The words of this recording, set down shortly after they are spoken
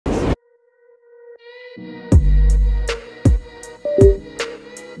Spin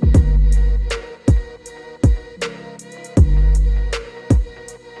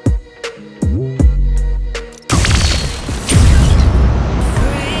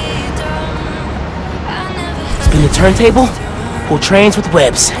the turntable, pull trains with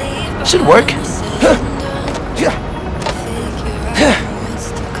webs. Should work.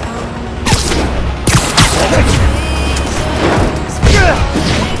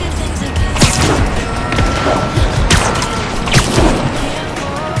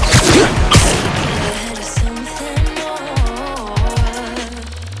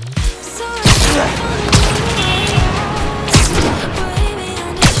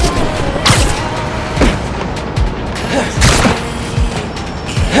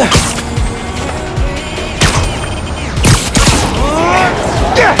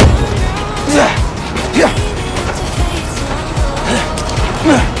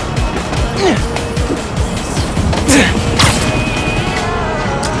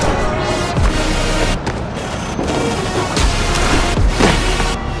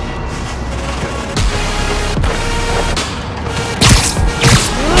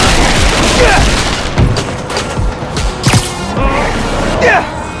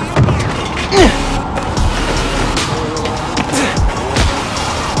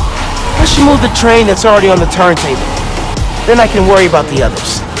 I should move the train that's already on the turntable. Then I can worry about the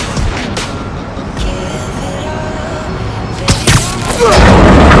others.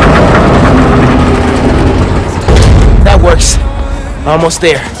 That works. Almost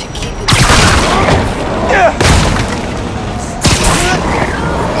there.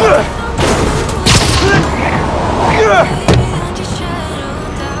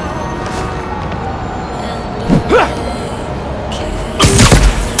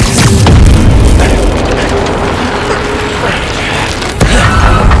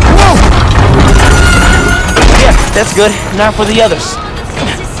 That's good. Now for the others.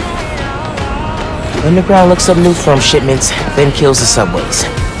 Underground looks up Nuform shipments, then kills the subways.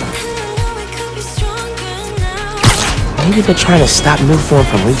 Maybe they're trying to stop Nuform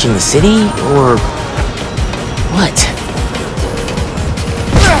from reaching the city, or what?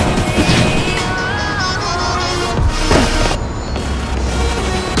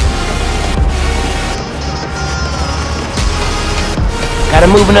 Gotta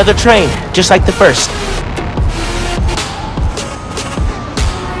move another train, just like the first.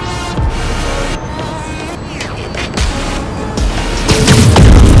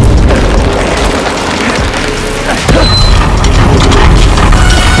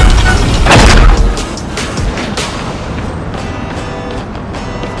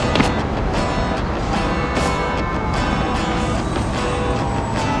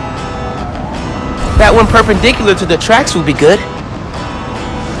 That one perpendicular to the tracks would be good.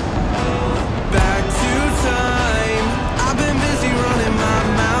 Back to time. I've been busy running my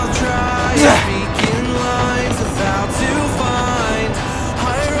mouth dry. Speaking lines about to find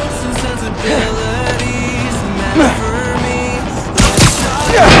higher hopes and sensibilities meant for me.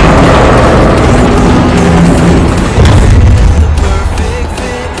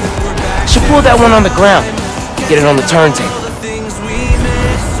 Should pull that one on the ground. Get it on the turntable. The things we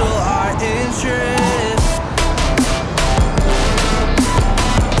miss, so our interest.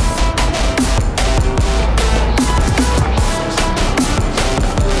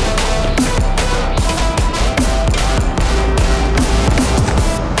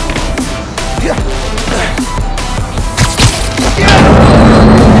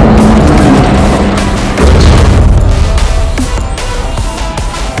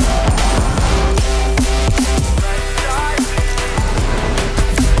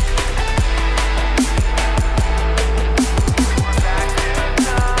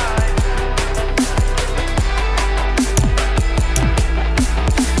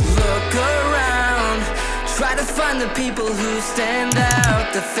 Try to find the people who stand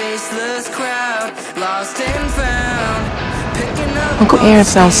out, the faceless crowd, lost and found. Picking up Uncle Aaron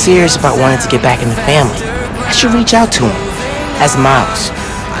sounds serious about wanting to get back in the family. I should reach out to him. As Miles.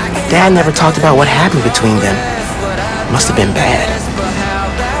 My dad never talked about what happened between them. Must have been bad. But how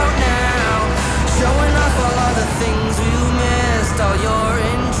about now? Showing off all of the things you missed, all your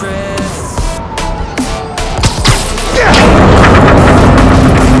interests.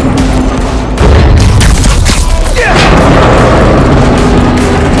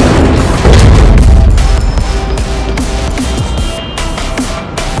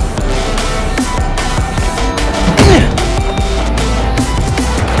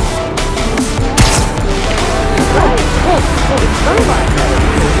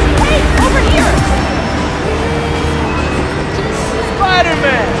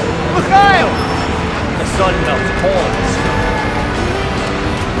 Spider-Man! Mikhail! sun melts coins.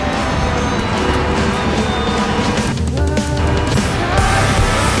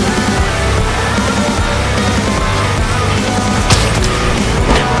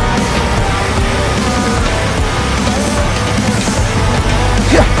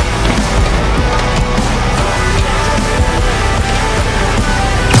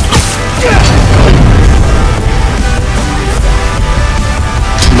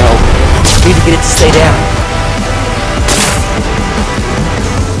 Need to get it to stay down.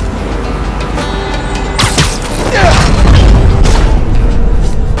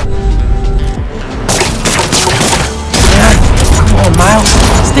 Come on, Miles.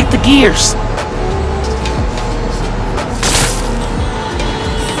 Stick the gears.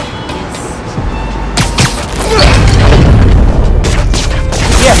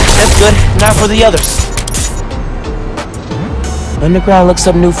 Yeah, that's good. Now for the others. Underground looks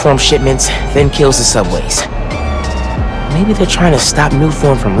up Nuform shipments, then kills the subways. Maybe they're trying to stop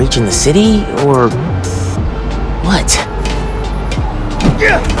Nuform from reaching the city, or what?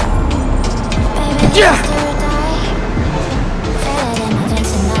 Yeah. Yeah.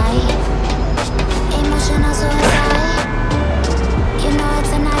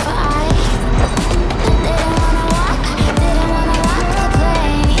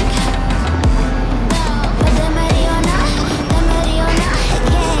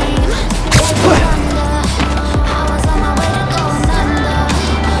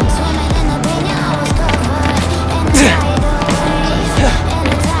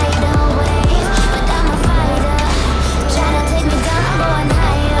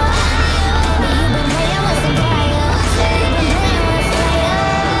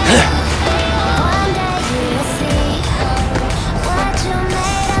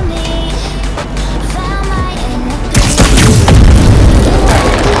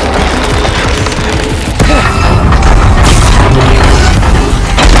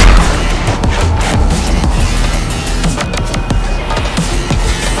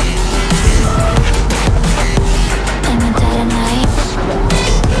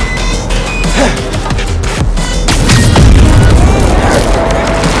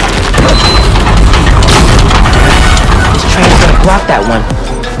 Block that one.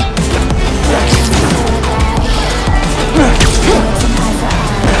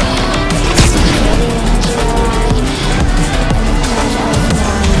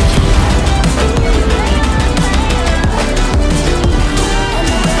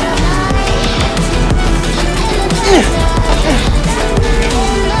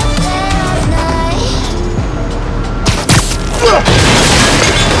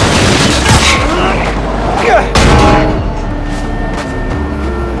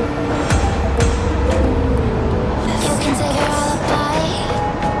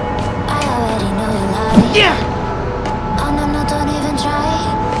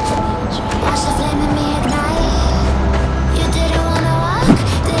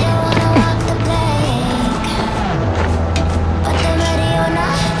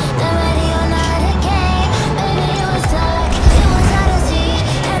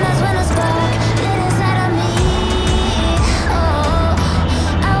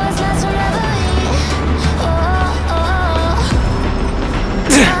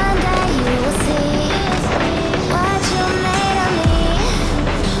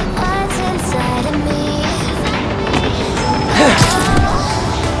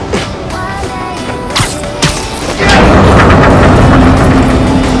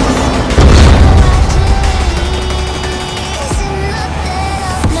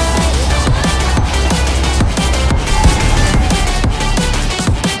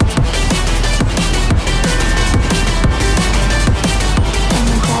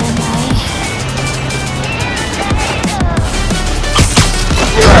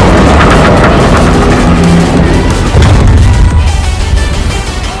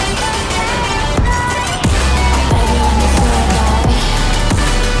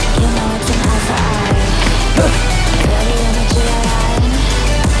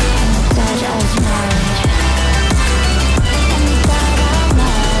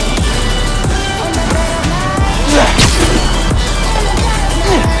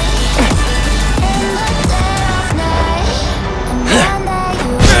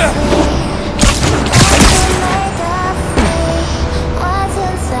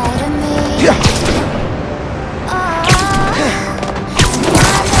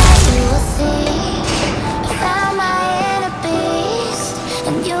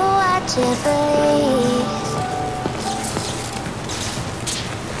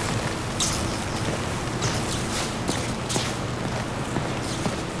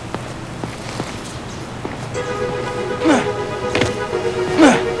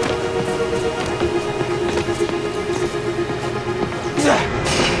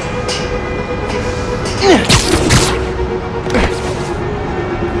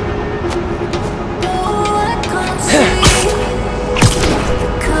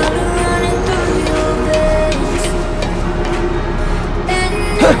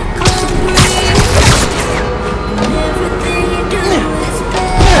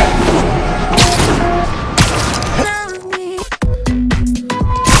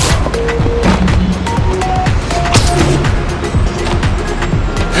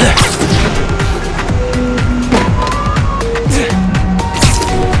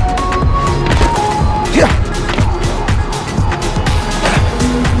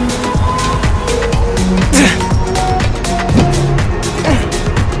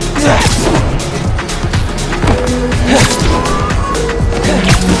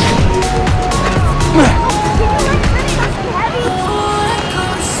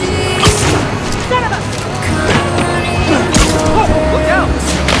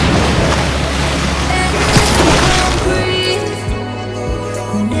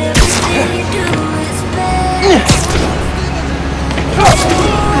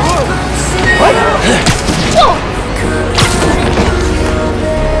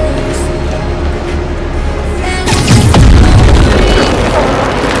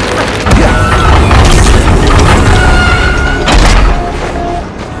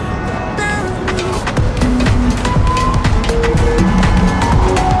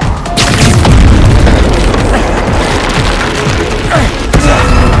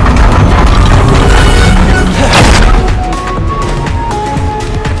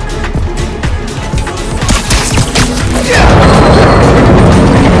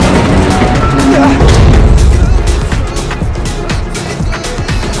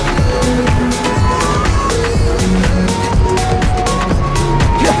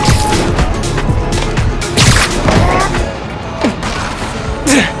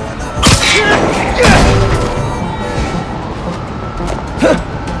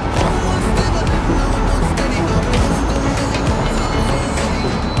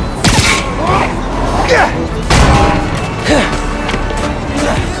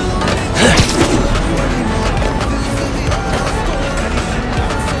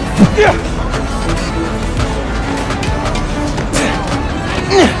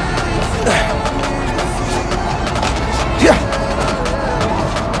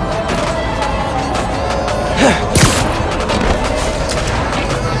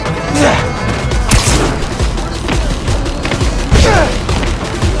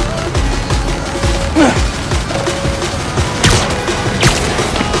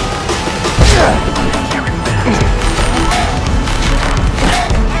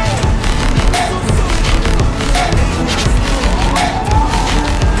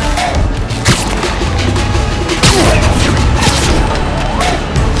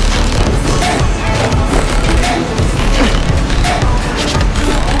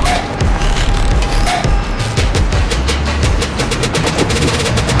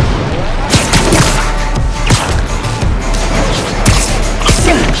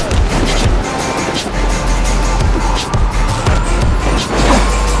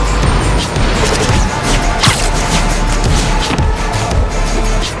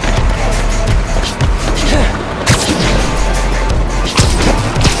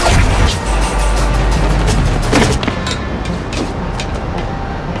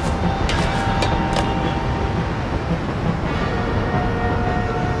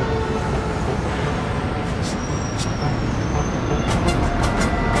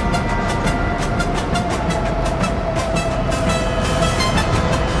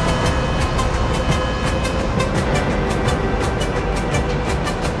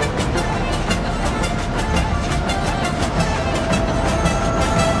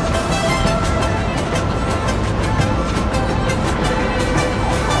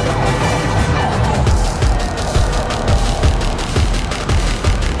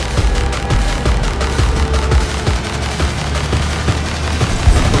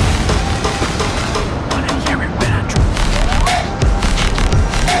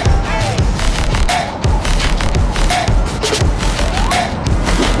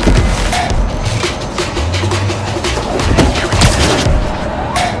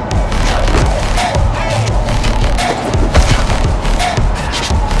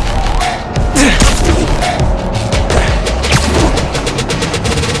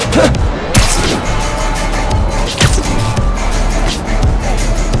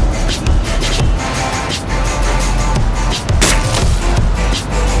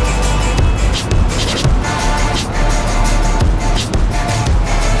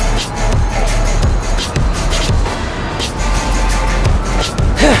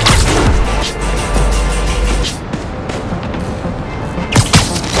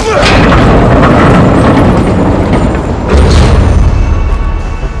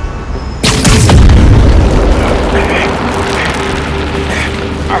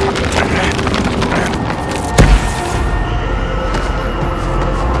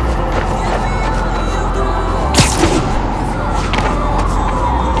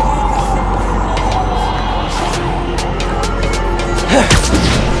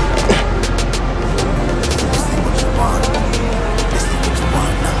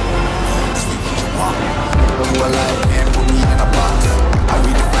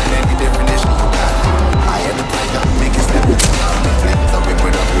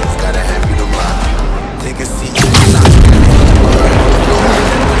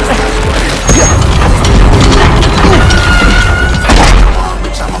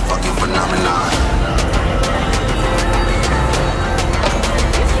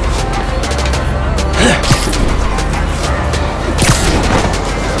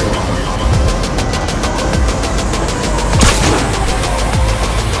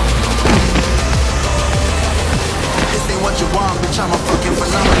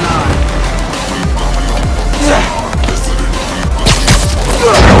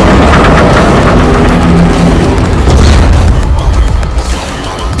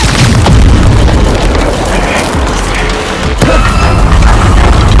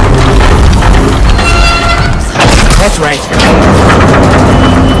 That's right.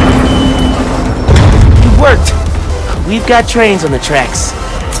 It worked. We've got trains on the tracks.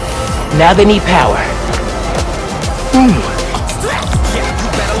 Now they need power.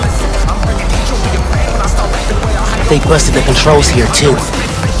 They busted the controls here too,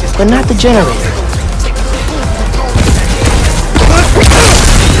 but not the generator.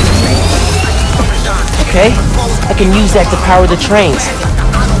 Okay, I can use that to power the trains.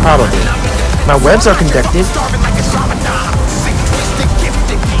 Probably. My webs are conductive.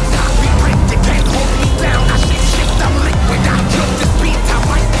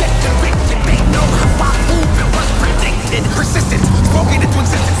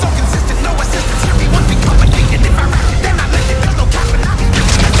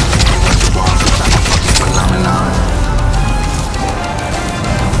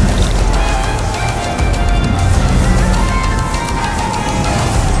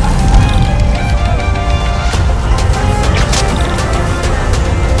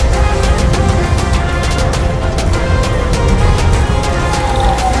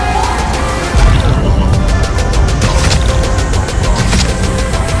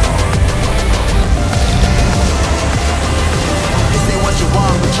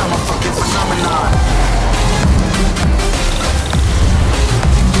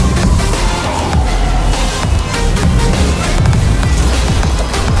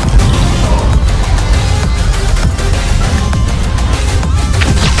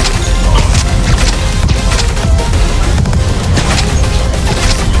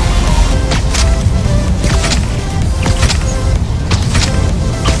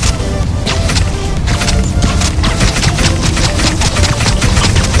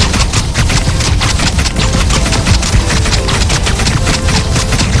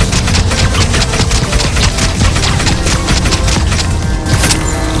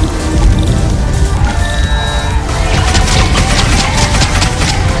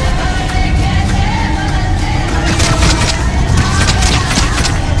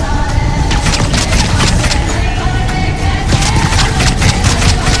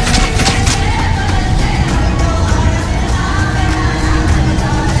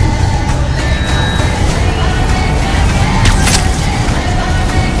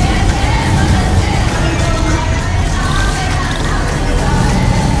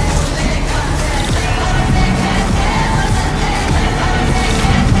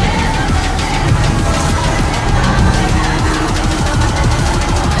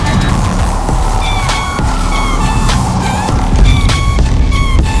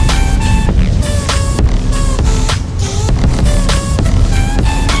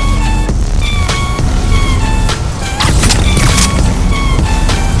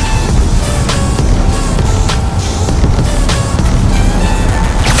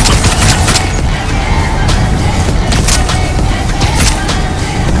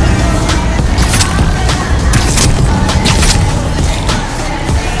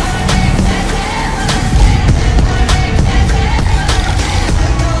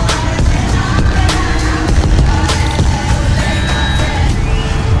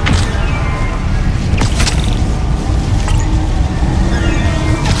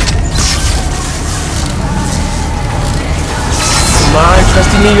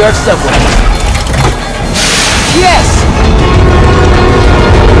 New York subway. Yes!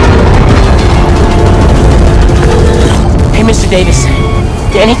 Hey, Mr. Davis.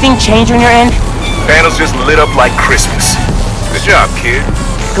 Did anything change on your end? Panels just lit up like Christmas. Good job, kid.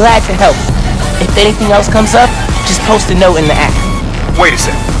 Glad to help. If anything else comes up, just post a note in the app. Wait a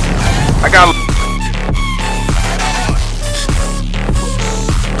second. I got...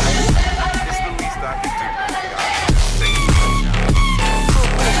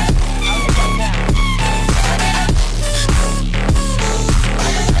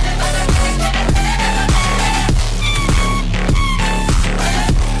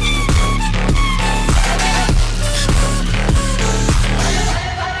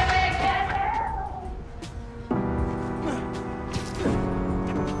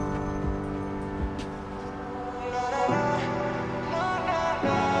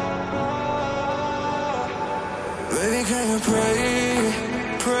 Baby, can you pray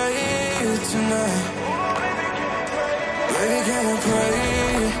tonight? Baby, can you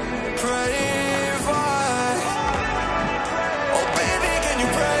pray for us? Oh, baby, can you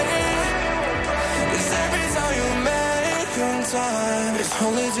pray? 'Cause every time you make on time, it's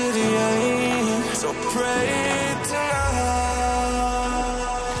only to the end. So pray tonight.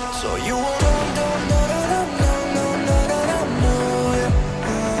 So you won't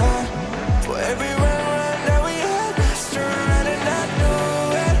for every round.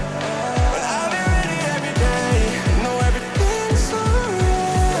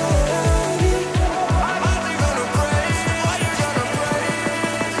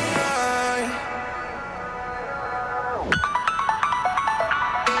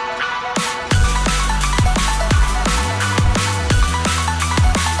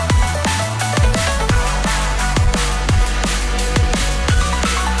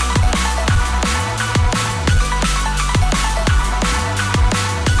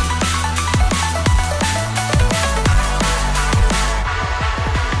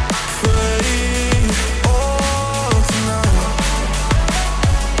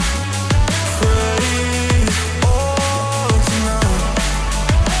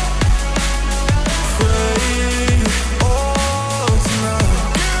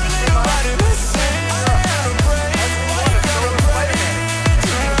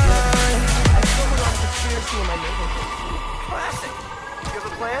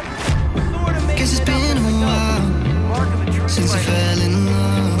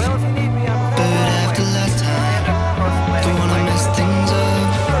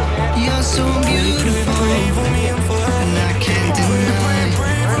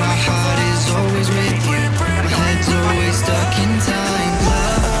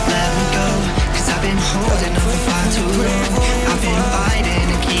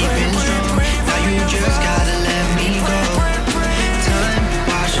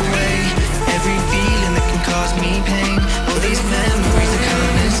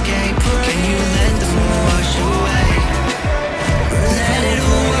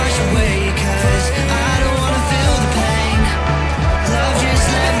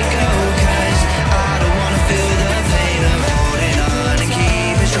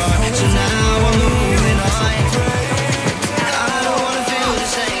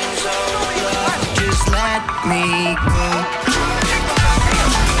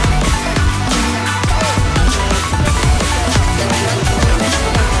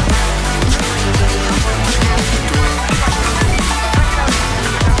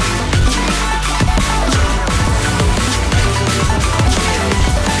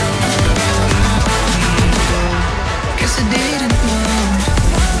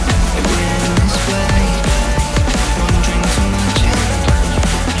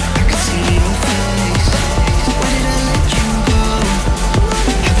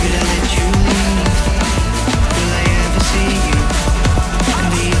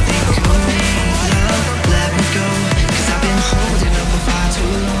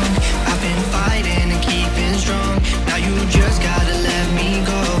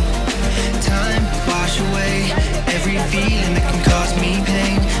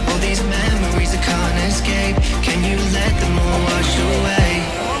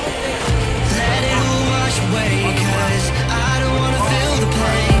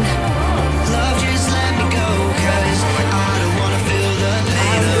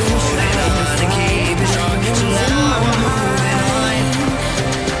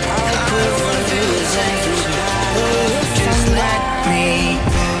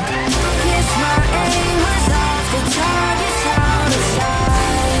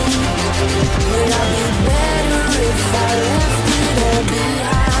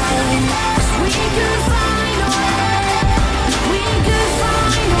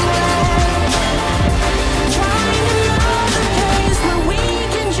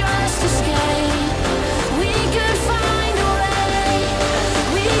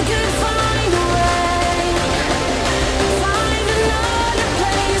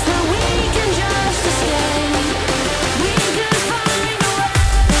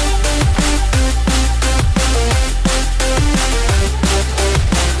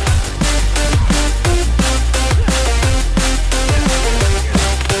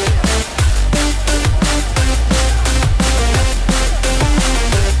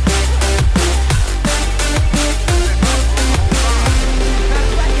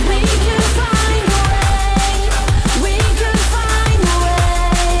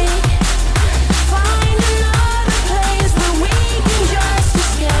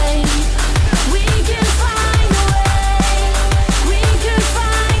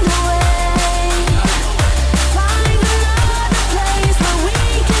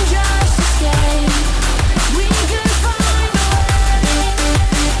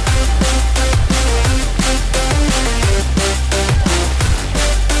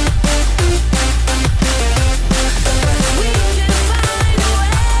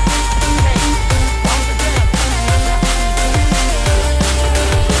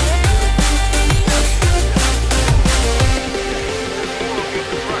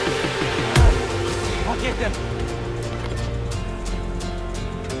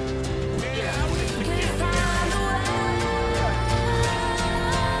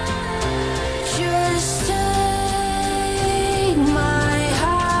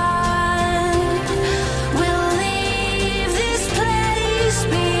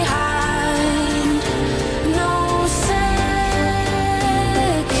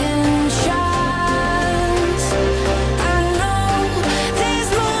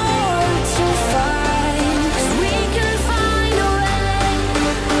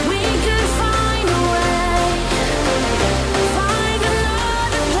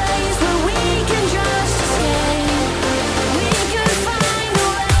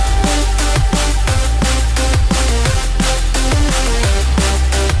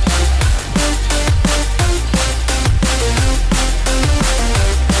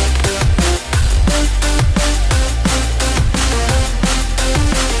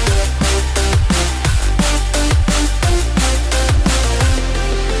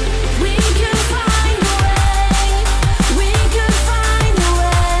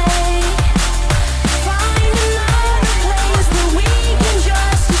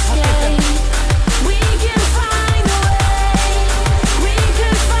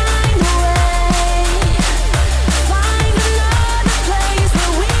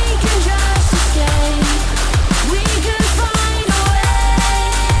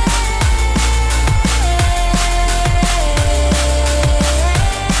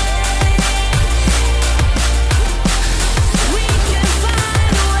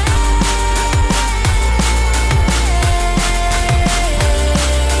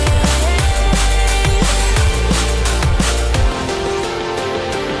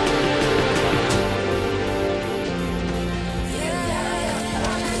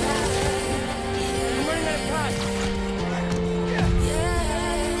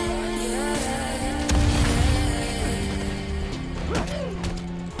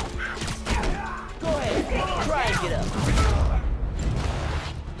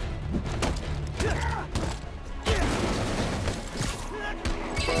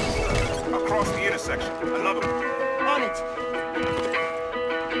 section. Another one. On it.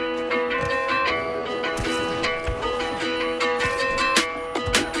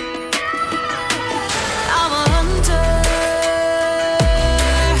 I'm a hunter,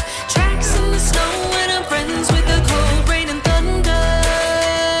 tracks in the snow, and I'm friends with the cold rain and thunder.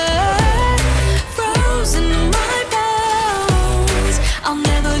 Frozen in my bones, I'll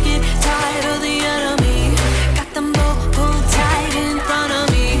never get tired of the enemy. Got them both pulled tight in front of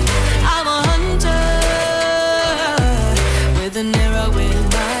me. I'm a hunter with an arrow in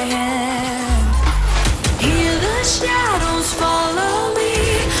my hand. Hear the shadows follow me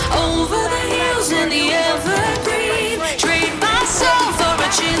over the hills and the evergreen. Trade my soul for a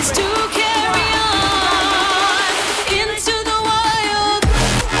chance to carry on into the wild.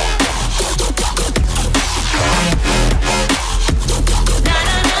 Na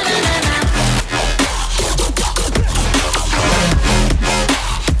na na na na na.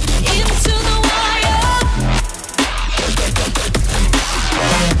 Into the wild.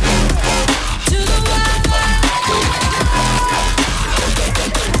 To the wild.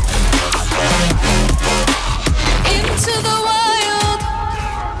 Into the wild.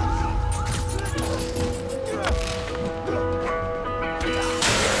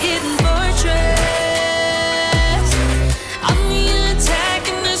 Hidden fortress. I'm the attack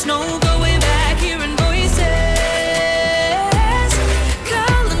and there's no going back. Hearing voices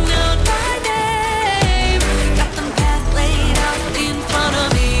calling out my name. Got them path laid out in front of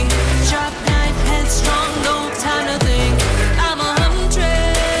me. Sharp knife, headstrong, no time to think. I'm a huntress.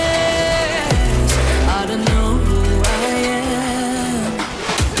 I don't know who I am.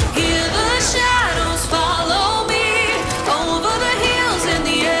 Hear the shadows follow me over the hills and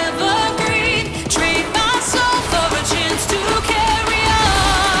the evergreen. Trade my soul for a chance to carry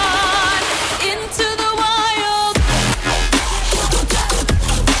on into the wild.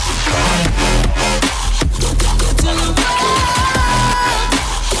 To the wild.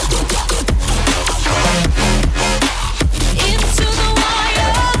 Into the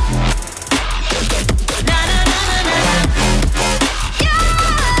wild. Na na na na na na. Yeah.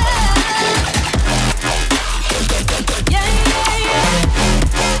 Yeah, yeah, yeah.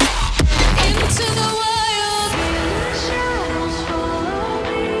 Into the wild. The shadows follow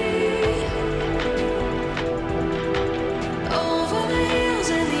me over the hills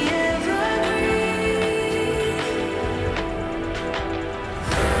and the evergreen.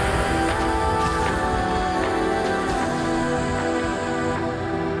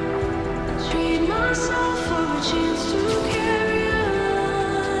 Trade myself for a chance to carry